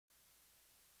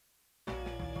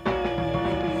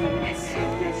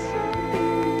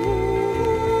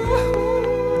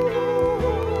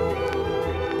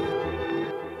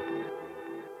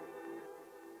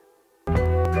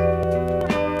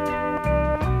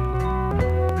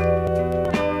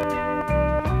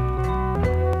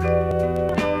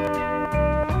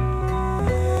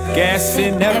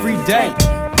gassing every day.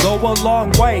 Go a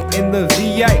long way in the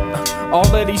V8.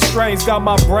 All of these strains got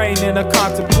my brain in a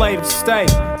contemplative state.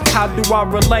 How do I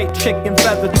relate? Chicken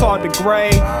feather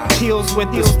tardigrade. Heels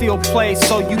with the steel plate,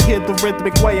 so you hear the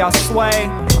rhythmic way I sway.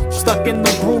 Stuck in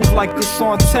the groove like it's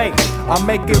on tape. I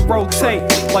make it rotate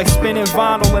like spinning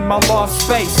vinyl in my loft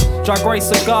space. Dry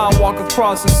grace of God walk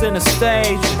across the center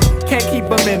stage. Can't keep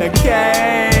him in a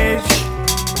cage.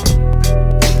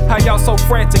 How y'all so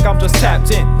frantic? I'm just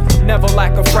tapped in. Never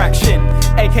lack a fraction.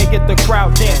 AK get the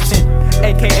crowd dancing.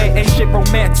 AKA ain't shit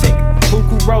romantic.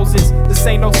 Bookoo roses, this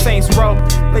ain't no Saints Row.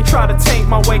 They try to taint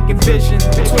my waking vision,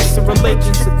 twisting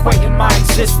religions, equating my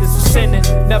existence with sinning.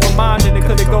 Never minding it,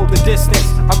 could it go the distance?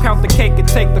 I'll count the cake and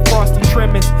take the frosty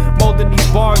trimmings, molding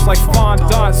these bars like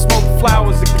fondant. Smoke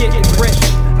flowers and getting rich.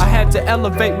 I had to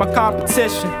elevate my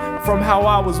competition from how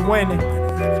I was winning.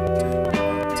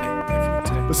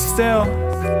 But still,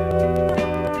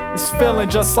 it's feeling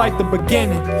just like the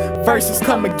beginning. Verses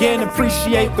come again,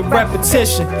 appreciate the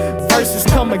repetition. Verses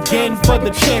come again for the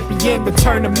champion. The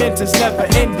tournament is never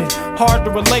ending. Hard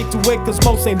to relate to it cause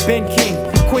most ain't been king.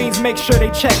 Queens make sure they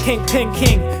check King Pin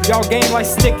King. Y'all game like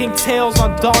sticking tails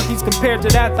on donkeys. Compared to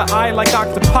that, the eye like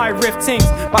octopi riftings.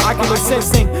 My ocular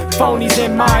sensing, phonies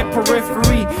in my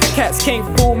periphery. Cats can't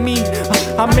fool me,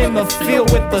 I'm in the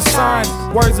field with the signs.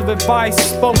 Words of advice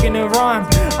spoken in rhyme.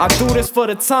 I do this for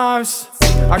the times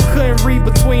I couldn't read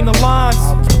between the lines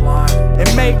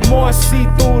and make more see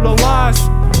through the lines.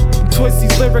 Twist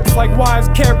these lyrics like wires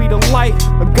carry the light.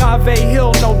 Agave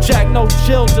Hill, no Jack, no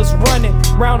Jill, just running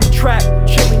round the track.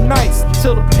 Chilly nights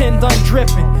till the pen done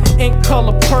dripping. Ink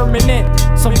color permanent.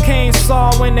 Some came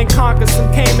saw when they conquered,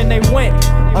 some came and they went.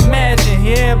 Imagine,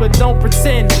 yeah, but don't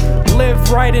pretend.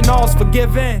 Live right and all's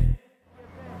forgiven.